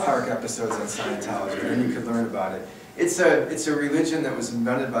South Park episodes on Scientology, and you could learn about it. It's a religion that was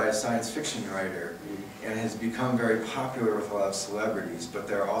invented by a science fiction writer and has become very popular with a lot of celebrities, but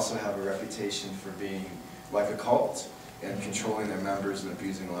they also have a reputation for being like a cult and controlling their members and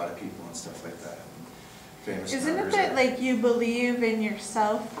abusing a lot of people and stuff like that. Famous Isn't it members that are- like you believe in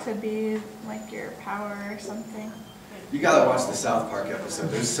yourself to be like your power or something? You gotta watch the South Park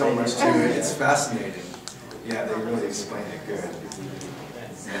episode. There's so much to it. It's fascinating. Yeah, they really explain it good.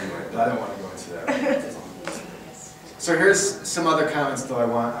 Anyway, but I don't want to go into that. So here's some other comments though I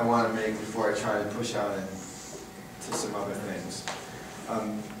want to make before I try and push on into some other things.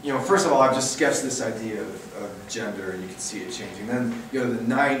 You know, first of all, I've just sketched this idea of gender, and you can see it changing. Then, you know, the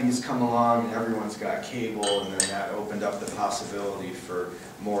 90s come along, and everyone's got cable, and then that opened up the possibility for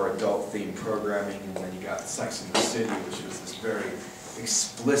more adult-themed programming, and then you got Sex and the City, which was this very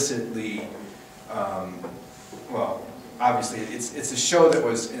explicitly, well, obviously, it's a show that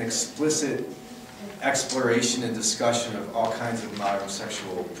was an explicit exploration and discussion of all kinds of modern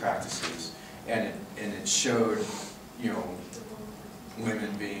sexual practices, and it showed, you know,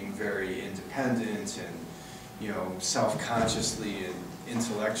 women being very independent and, you know, self-consciously and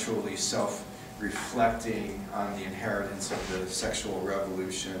intellectually self-reflecting on the inheritance of the sexual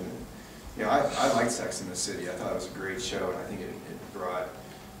revolution. You know, I liked Sex and the City. I thought it was a great show, and I think it brought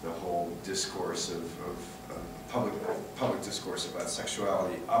the whole discourse of public discourse about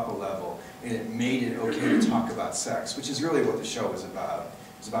sexuality up a level, and it made it okay to talk about sex, which is really what the show was about.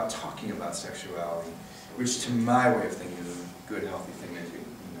 It was about talking about sexuality, which to my way of thinking is a good, healthy thing to do. You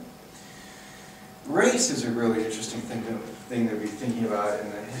know. Race is a really interesting thing to be thinking about in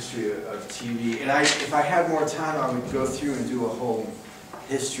the history of TV. And if I had more time, I would go through and do a whole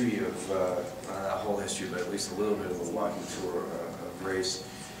history of, not a whole history, but at least a little bit of a walking tour of race.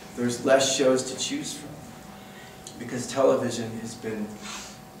 There's less shows to choose from because television has been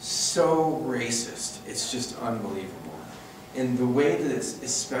so racist. It's just unbelievable. And the way that it's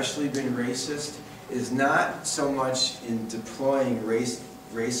especially been racist is not so much in deploying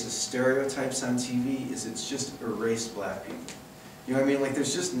racist stereotypes on TV, is it's just erased black people. You know what I mean? Like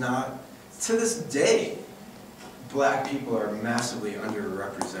there's just not, to this day, black people are massively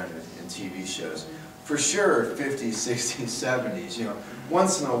underrepresented in TV shows. For sure, 50s, 60s, 70s, you know,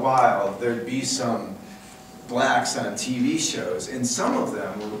 once in a while there'd be some blacks on TV shows, and some of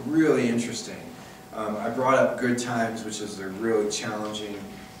them were really interesting. I brought up Good Times, which is a really challenging,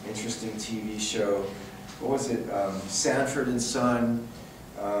 interesting TV show. What was it? Sanford and Son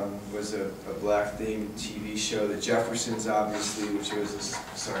was a black-themed TV show. The Jeffersons, obviously, which was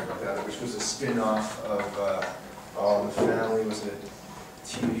which was a spin-off of All in the Family, was a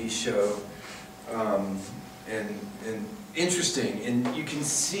TV show, and interesting. And you can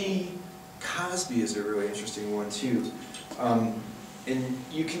see Cosby is a really interesting one too. And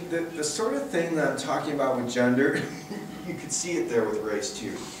you can the sort of thing that I'm talking about with gender, you can see it there with race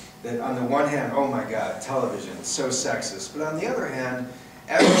too. That on the one hand, oh my God, television, it's so sexist. But on the other hand,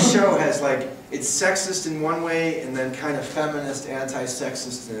 every show has like, it's sexist in one way and then kind of feminist,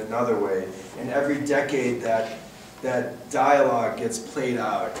 anti-sexist in another way. And every decade that dialogue gets played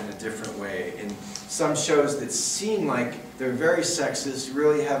out in a different way. And some shows that seem like they're very sexist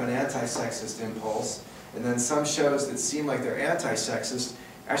really have an anti-sexist impulse. And then some shows that seem like they're anti-sexist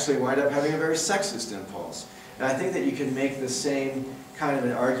actually wind up having a very sexist impulse. And I think that you can make the same kind of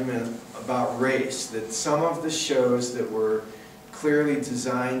an argument about race, that some of the shows that were clearly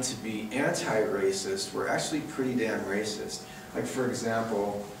designed to be anti-racist were actually pretty damn racist. Like, for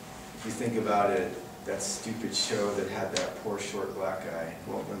example, if you think about it, that stupid show that had that poor short black guy.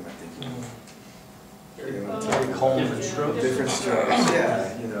 What am I thinking of? Different strokes. Different Strokes,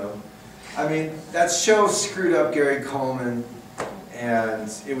 yeah, you know. I mean, that show screwed up Gary Coleman, and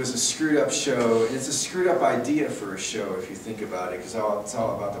it was a screwed up show. It's a screwed up idea for a show if you think about it, because it's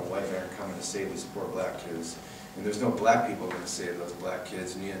all about the white man coming to save these poor black kids. And there's no black people going to save those black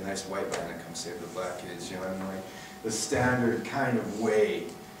kids, and you need a nice white man to come save the black kids, you know what I mean? Like, the standard kind of way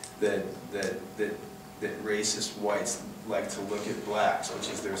that racist whites like to look at blacks, which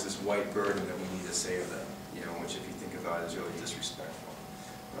is there's this white burden that we need to save them, you know, which if you think about it is really disrespectful,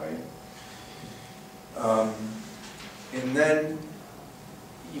 right? And then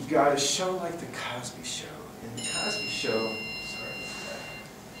you've got a show like The Cosby Show. And The Cosby Show, sorry about that.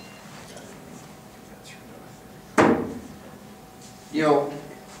 You know,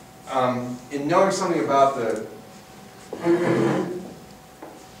 in knowing something about the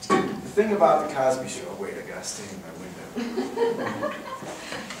thing about The Cosby Show, wait, I gotta stay in my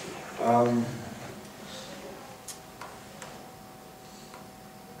window.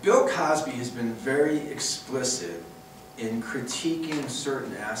 Bill Cosby has been very explicit in critiquing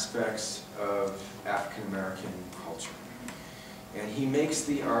certain aspects of African American culture. And he makes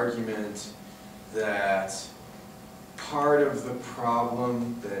the argument that part of the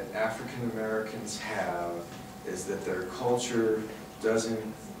problem that African Americans have is that their culture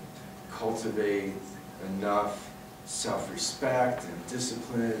doesn't cultivate enough self-respect and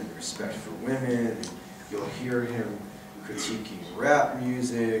discipline and respect for women. And you'll hear him critiquing rap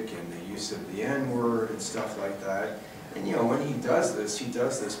music and the use of the N-word and stuff like that. And you know, when he does this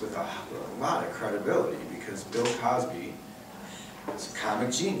with a lot of credibility, because Bill Cosby is a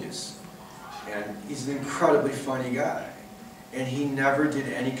comic genius. And he's an incredibly funny guy. And he never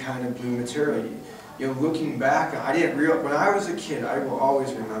did any kind of blue material. You know, looking back, I didn't realize, when I was a kid, I will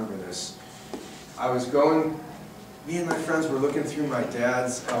always remember this. Me and my friends were looking through my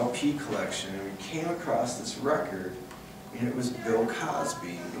dad's LP collection, and we came across this record, and it was Bill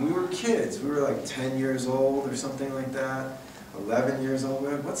Cosby. And we were kids. We were like 10 years old or something like that, 11 years old.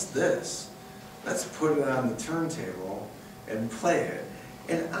 We're like, what's this? Let's put it on the turntable and play it.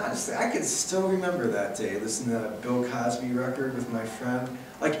 And honestly, I can still remember that day, listening to that Bill Cosby record with my friend.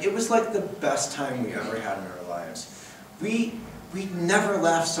 Like, it was like the best time we ever had in our lives. We never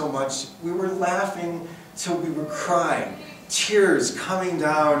laughed so much. We were laughing till we were crying, tears coming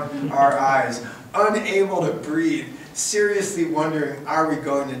down our eyes, unable to breathe, seriously wondering, are we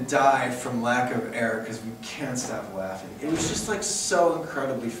going to die from lack of air, because we can't stop laughing. It was just like so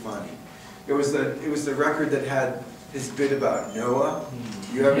incredibly funny. It was the record that had his bit about Noah.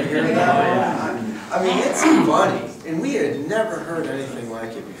 You ever hear that? I mean, it's funny, and we had never heard anything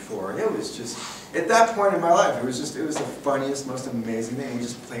like it before. It was just, at that point in my life, it was the funniest, most amazing thing. We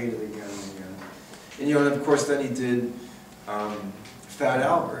just played it again and again. And you know, and of course, then he did Fat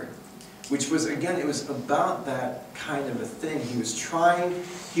Albert, which was, again, it was about that kind of a thing. He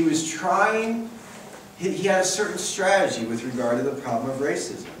had a certain strategy with regard to the problem of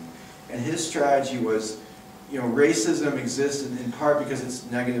racism. And his strategy was, you know, racism exists in part because it's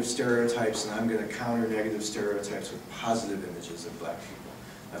negative stereotypes, and I'm going to counter negative stereotypes with positive images of black people.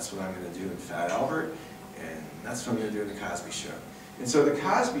 That's what I'm going to do in Fat Albert, and that's what I'm going to do in The Cosby Show. And so The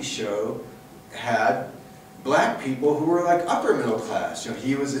Cosby Show had black people who were like upper middle class. You know,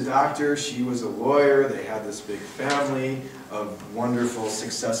 he was a doctor, she was a lawyer, they had this big family of wonderful,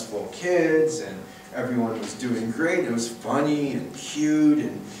 successful kids, and everyone was doing great. It was funny and cute,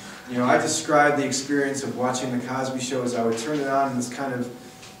 and you know, I described the experience of watching The Cosby Show as I would turn it on and this kind of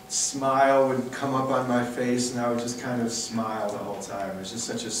smile would come up on my face, and I would just kind of smile the whole time. It was just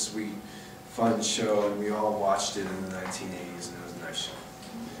such a sweet, fun show, and we all watched it in the 1980s, and it was a nice show.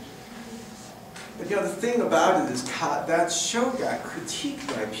 But you know, the thing about it is that show got critiqued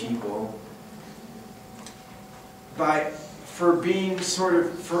by people for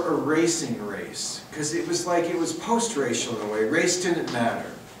erasing race, because it was like, it was post-racial in a way. Race didn't matter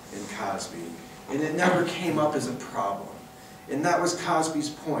in Cosby, and it never came up as a problem. And that was Cosby's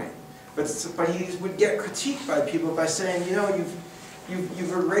point. But he would get critiqued by people by saying, you know,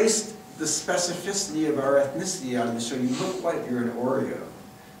 you've erased the specificity of our ethnicity out of the show. You look white, you're an Oreo,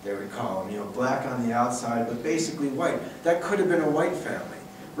 they would call him. You know, black on the outside, but basically white. That could have been a white family.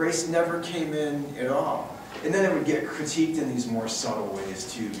 Race never came in at all. And then it would get critiqued in these more subtle ways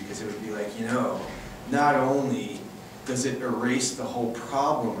too, because it would be like, you know, not only does it erase the whole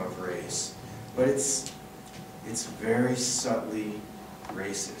problem of race, but it's very subtly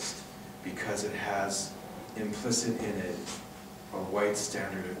racist, because it has implicit in it a white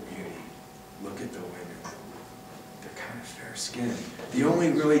standard of beauty. Look at the women. They're kind of fair-skinned. The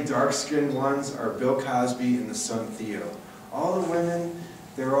only really dark-skinned ones are Bill Cosby and the son Theo. All the women,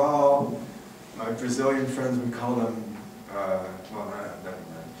 they're all, my Brazilian friends would call them, well, never mind.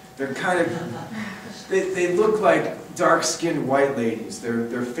 They're kind of, they look like dark-skinned white ladies.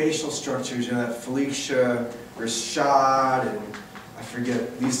 Their facial structures, you know, that Felicia Rashad and I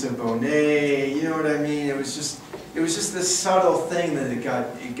forget, Lisa Bonet, you know what I mean? It was just this subtle thing that it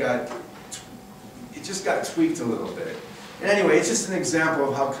just got tweaked a little bit. And anyway, it's just an example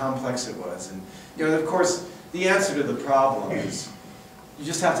of how complex it was. And you know, of course, the answer to the problem is you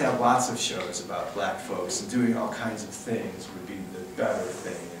just have to have lots of shows about black folks, and doing all kinds of things would be the better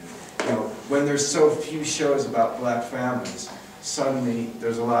thing. And you know, when there's so few shows about black families, suddenly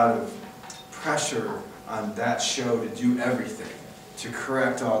there's a lot of pressure on that show to do everything, to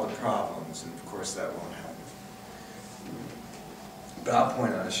correct all the problems, and of course that won't happen. But I'll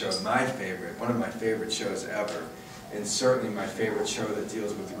point out a show, one of my favorite shows ever, and certainly my favorite show that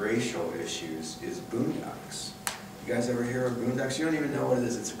deals with racial issues is Boondocks. You guys ever hear of Boondocks? You don't even know what it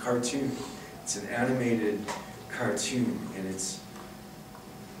is. It's a cartoon. It's an animated cartoon, and it's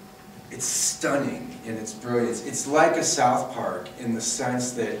stunning in its brilliance. It's like a South Park in the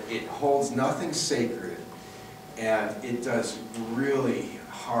sense that it holds nothing sacred, and it does really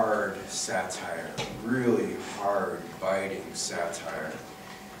hard satire, really hard, biting satire.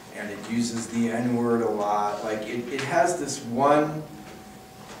 And it uses the N-word a lot. Like, it has this one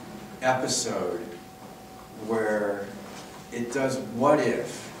episode where it does what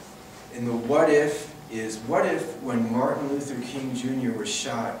if. And the what if is, what if when Martin Luther King Jr. was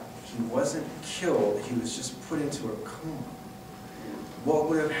shot, he wasn't killed, he was just put into a coma? What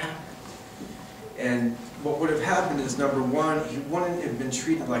would have happened? And what would have happened is, number one, he wouldn't have been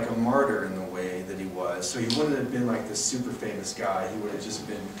treated like a martyr in the way that he was. So he wouldn't have been like this super famous guy. He would have just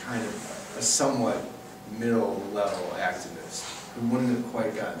been kind of a somewhat middle-level activist who wouldn't have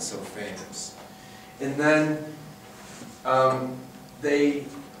quite gotten so famous. And then they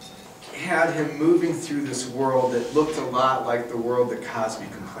had him moving through this world that looked a lot like the world that Cosby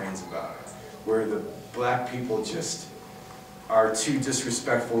complains about, where the black people just are too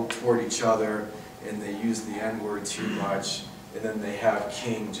disrespectful toward each other, and they use the N-word too much, and then they have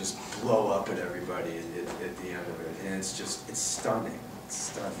King just blow up at everybody at the end of it. And it's just, it's stunning. It's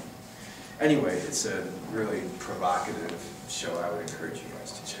stunning. Anyway, it's a really provocative show. I would encourage you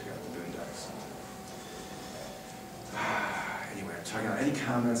guys to check out the Boondocks. Anyway, I'm talking about any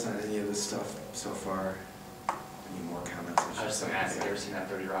comments on any of this stuff so far? Any more comments? I was just going to ask, have you ever seen that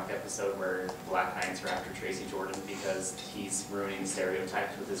 30 Rock episode where Black Knights are after Tracy Jordan because he's ruining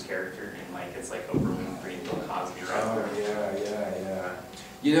stereotypes with his character, and like it's like Oprah Winfrey and Bill Cosby, right? Oh, yeah.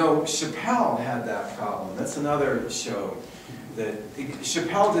 You know, Chappelle had that problem. That's another show that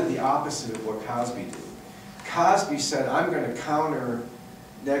Chappelle did the opposite of what Cosby did. Cosby said, I'm going to counter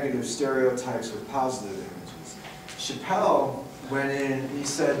negative stereotypes with positive images. Chappelle went in and he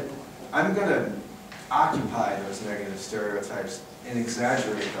said, I'm going to occupy those negative stereotypes and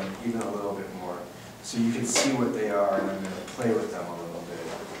exaggerate them even a little bit more so you can see what they are, and I'm going to play with them a little bit.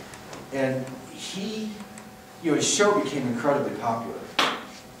 And his show became incredibly popular.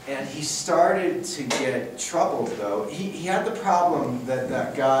 And he started to get troubled, though. He had the problem that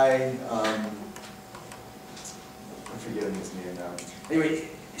that guy, I'm forgetting his name now. Anyway,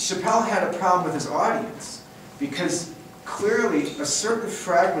 Chappelle had a problem with his audience because clearly a certain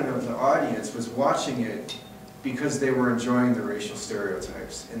fragment of the audience was watching it because they were enjoying the racial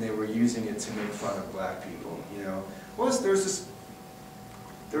stereotypes and they were using it to make fun of black people. You know, there was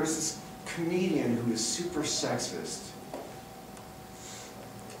this comedian who was super sexist.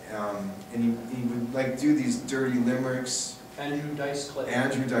 And he would like do these dirty limericks. Andrew Dice Clay.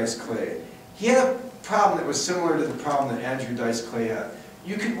 Andrew Dice Clay. He had a problem that was similar to the problem that Andrew Dice Clay had.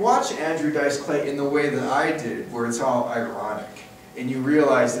 You could watch Andrew Dice Clay in the way that I did, where it's all ironic, and you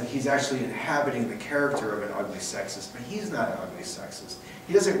realize that he's actually inhabiting the character of an ugly sexist, but he's not an ugly sexist.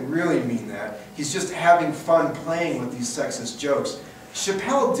 He doesn't really mean that. He's just having fun playing with these sexist jokes.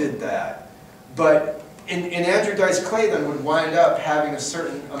 Chappelle did that, but and Andrew Dice Clay then would wind up having a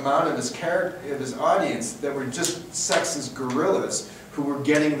certain amount of his audience that were just sexist gorillas who were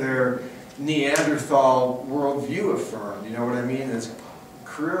getting their Neanderthal worldview affirmed. You know what I mean? His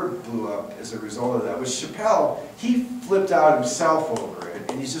career blew up as a result of that. With Chappelle, he flipped out himself over it,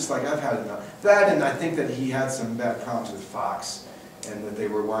 and he's just like, I've had enough. That, and I think that he had some bad problems with Fox, and that they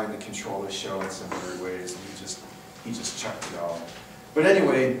were wanting to control the show in some weird ways, and he just chucked it all. But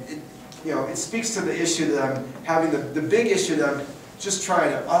anyway, it speaks to the issue that I'm having, the big issue that I'm just trying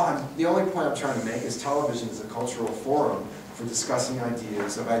to, the only point I'm trying to make is television is a cultural forum for discussing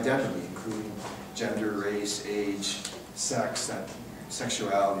ideas of identity, including gender, race, age, sex,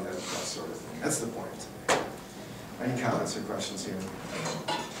 sexuality, that sort of thing. That's the point today. Any comments or questions here?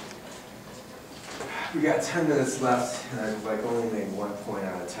 We got 10 minutes left, and I've only made 1 point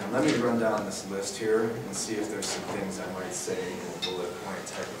out of 10. Let me run down this list here and see if there's some things I might say in a bullet point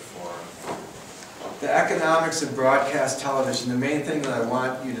type of form. The economics of broadcast television, the main thing that I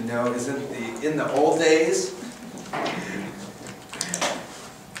want you to know is in the old days,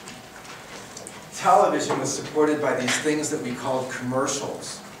 television was supported by these things that we called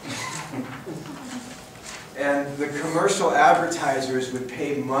commercials. And the commercial advertisers would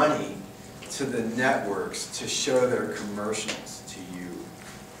pay money to the networks to show their commercials to you.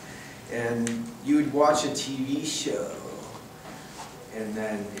 And you would watch a TV show, and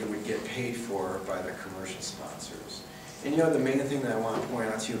then it would get paid for by the commercial sponsors. And the main thing that I want to point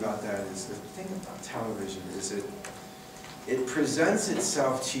out to you about that is the thing about television is it presents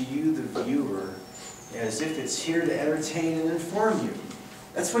itself to you, the viewer, as if it's here to entertain and inform you.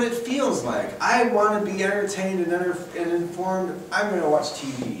 That's what it feels like. I want to be entertained and informed. I'm going to watch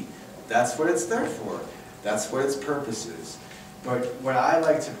TV. That's what it's there for. That's what its purpose is. But what I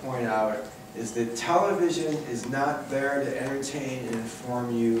like to point out is that television is not there to entertain and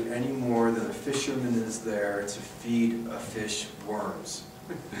inform you any more than a fisherman is there to feed a fish worms.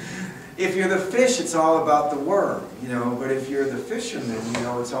 If you're the fish, it's all about the worm, but if you're the fisherman,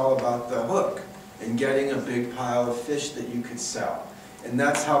 it's all about the hook and getting a big pile of fish that you could sell. And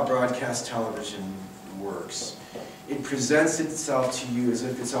that's how broadcast television works. It presents itself to you as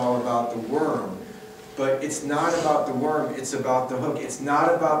if it's all about the worm, but it's not about the worm, it's about the hook. It's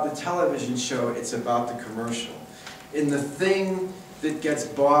not about the television show, it's about the commercial. And the thing that gets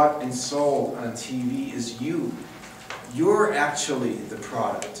bought and sold on TV is you. You're actually the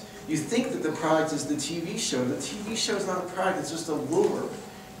product. You think that the product is the TV show. The TV show is not a product, it's just a lure.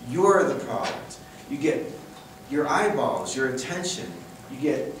 You're the product. You get your eyeballs, your attention. You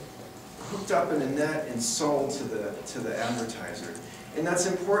get hooked up in a net and sold to the advertiser. And that's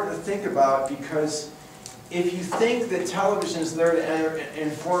important to think about, because if you think that television is there to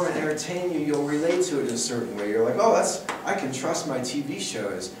inform and entertain you, you'll relate to it in a certain way. You're like, oh, I can trust my TV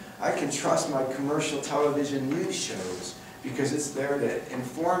shows. I can trust my commercial television news shows because it's there to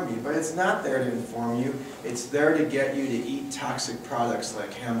inform me. But it's not there to inform you. It's there to get you to eat toxic products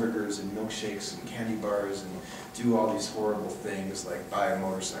like hamburgers and milkshakes and candy bars and do all these horrible things like buy a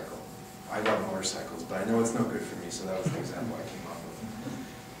motorcycle. I love motorcycles, but I know it's no good for me, so that was the example I came up with.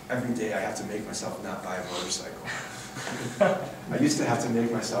 Every day I have to make myself not buy a motorcycle. I used to have to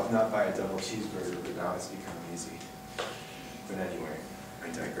make myself not buy a double cheeseburger, but now it's become easy. But anyway, I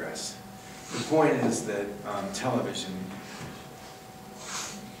digress. The point is that television,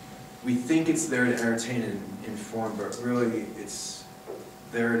 we think it's there to entertain and inform, but really it's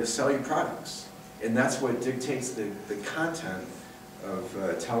there to sell you products. And that's what dictates the content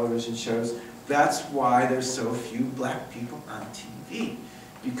of television shows. That's why there's so few black people on TV.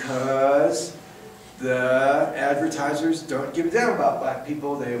 Because the advertisers don't give a damn about black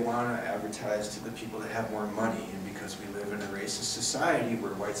people. They want to advertise to the people that have more money. And because we live in a racist society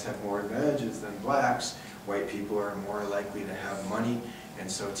where whites have more advantages than blacks, white people are more likely to have money, and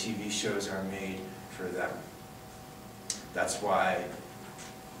so TV shows are made for them. That's why,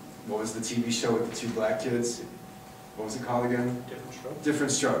 what was the TV show with the two black kids? What was it called again? Different Strokes.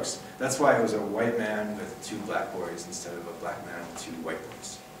 Different Strokes. That's why it was a white man with two black boys instead of a black man with two white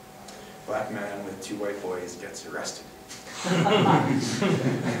boys. Black man with two white boys gets arrested.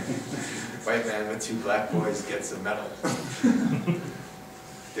 White man with two black boys gets a medal.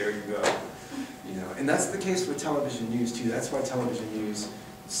 There you go. And that's the case with television news too. That's why television news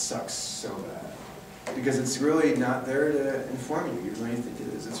sucks so bad. Because it's really not there to inform you, even though you think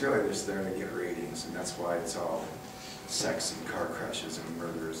it is. It's really just there to get ratings, and that's why it's all sex and car crashes and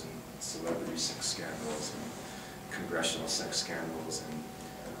murders and celebrity sex scandals and congressional sex scandals and,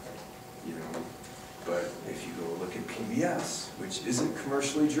 but if you go look at PBS, which isn't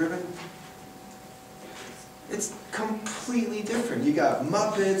commercially driven, it's completely different. You got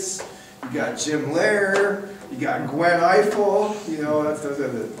Muppets, you got Jim Lehrer, you got Gwen Ifill, those are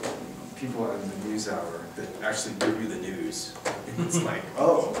the people on the news hour that actually give you the news. It's like,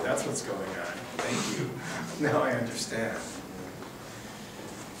 oh, that's what's going on. Thank you. Now I understand.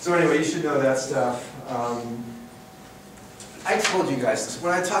 So anyway, you should know that stuff. I told you guys this.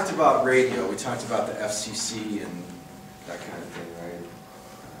 When I talked about radio, we talked about the FCC and that kind of thing,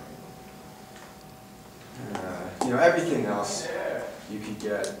 right? Everything else you could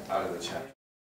get out of the chat.